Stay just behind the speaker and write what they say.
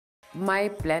My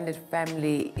blended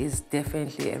family is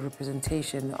definitely a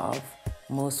representation of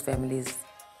most families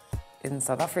in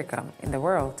South Africa, in the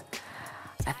world.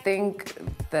 I think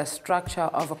the structure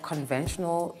of a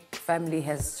conventional family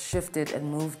has shifted and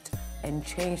moved and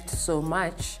changed so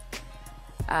much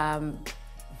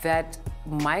that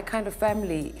my kind of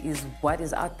family is what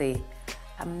is out there.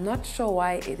 I'm not sure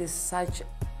why it is such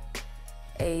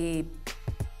a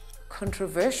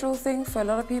controversial thing for a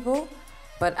lot of people,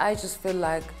 but I just feel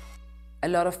like a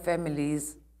lot of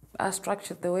families are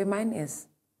structured the way mine is.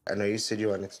 I know you said you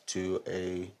wanted to do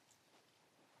a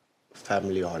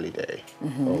family holiday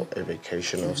or a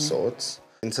vacation of sorts.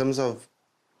 In terms of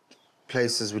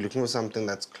places, we're looking for something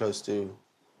that's close to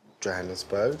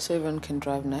Johannesburg. So everyone can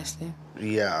drive nicely?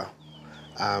 Yeah.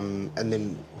 And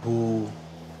then who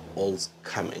all's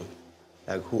coming?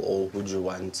 Like, who all would you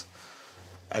want?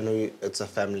 I know it's a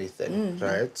family thing,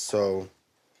 right? So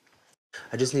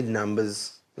I just need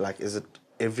numbers. Like, is it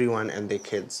everyone and their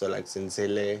kids? So, like,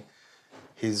 Zinhle,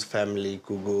 his family,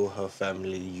 Gugu, her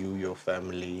family, you, your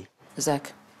family.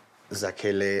 Zach.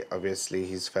 Zakhele, obviously,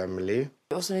 his family.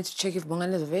 You also need to check if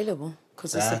Bongani is available,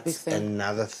 because it's a big thing. That's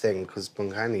another thing, because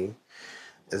Bongani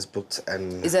is booked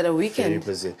and... Is that a weekend?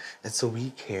 Very busy. It's a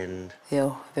weekend.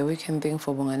 Yo, the weekend thing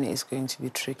for Bongani is going to be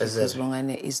tricky, because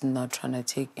Bongani is not trying to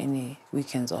take any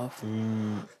weekends off.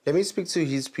 Let me speak to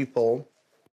his people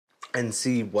and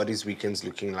see what his weekend's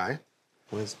looking like.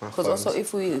 Where's my Because also,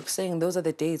 if we're saying those are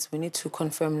the dates, we need to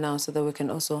confirm now so that we can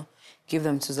also give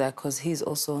them to Zach, because he's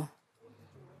also...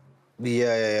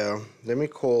 Yeah. Let me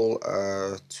call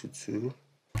Tutu.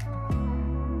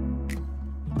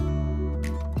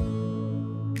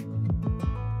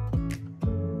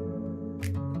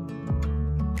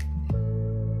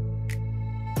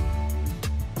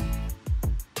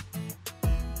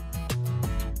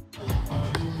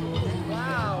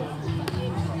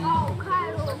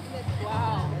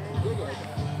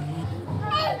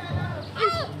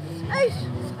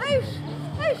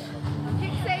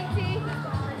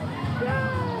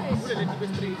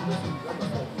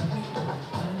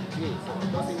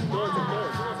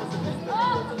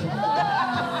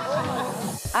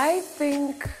 I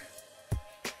think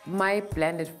my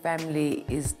blended family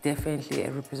is definitely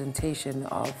a representation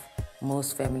of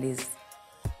most families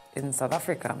in South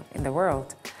Africa, in the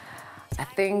world. I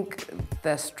think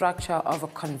the structure of a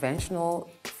conventional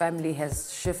family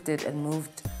has shifted and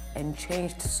moved and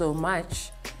changed so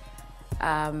much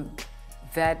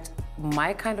that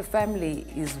my kind of family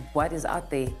is what is out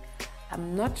there.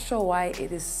 I'm not sure why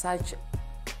it is such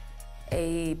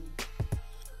a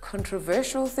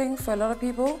controversial thing for a lot of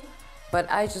people, but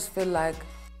I just feel like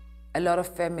a lot of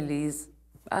families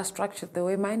are structured the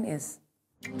way mine is.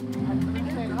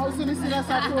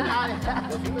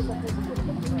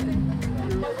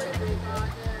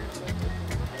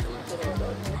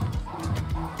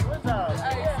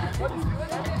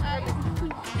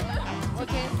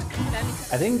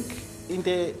 I think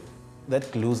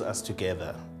that glues us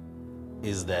together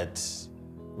is that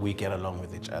we get along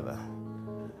with each other.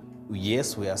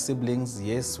 Yes, we are siblings,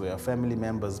 yes, we are family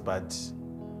members, but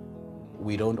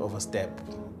we don't overstep.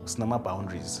 Snama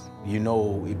boundaries. You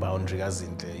know boundary ka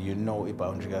Zinhle, you know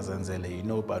boundary ka Zanzele, you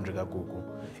know boundary ka Gugu,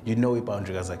 you know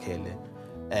boundary ka Zakhele,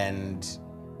 and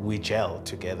we gel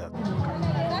together.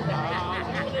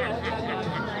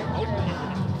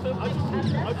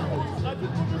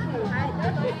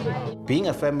 Being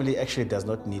a family actually does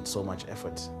not need so much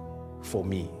effort for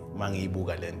me.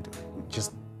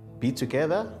 Just be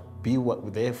together, be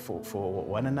there for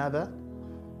one another,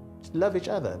 love each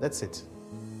other, that's it.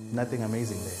 Nothing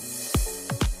amazing there.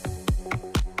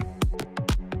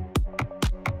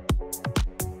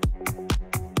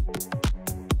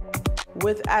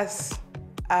 With us,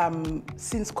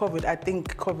 since COVID, I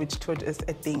think COVID taught us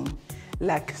a thing.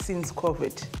 Like since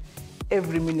COVID,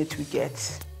 every minute we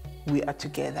get, we are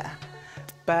together.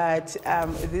 But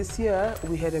this year,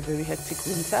 we had a very hectic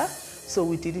winter, so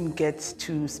we didn't get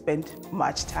to spend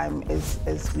much time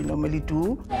as we normally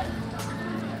do.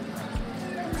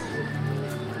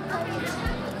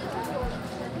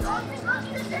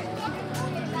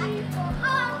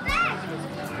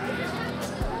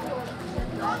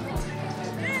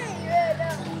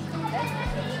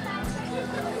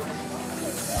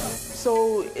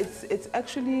 So it's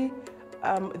actually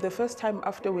the first time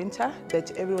after winter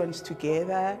that everyone's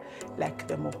together, like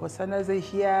the Mohosanas are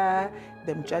here,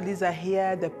 the Mjalis are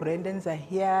here, the Brendans are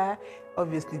here,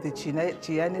 obviously the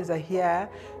Chianes are here,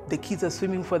 the kids are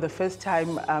swimming for the first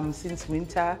time since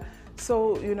winter.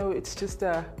 So, you know, it's just,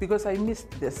 because I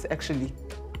missed this actually.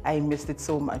 I missed it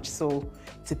so much. So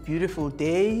it's a beautiful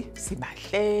day,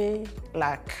 sibahle,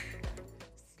 like,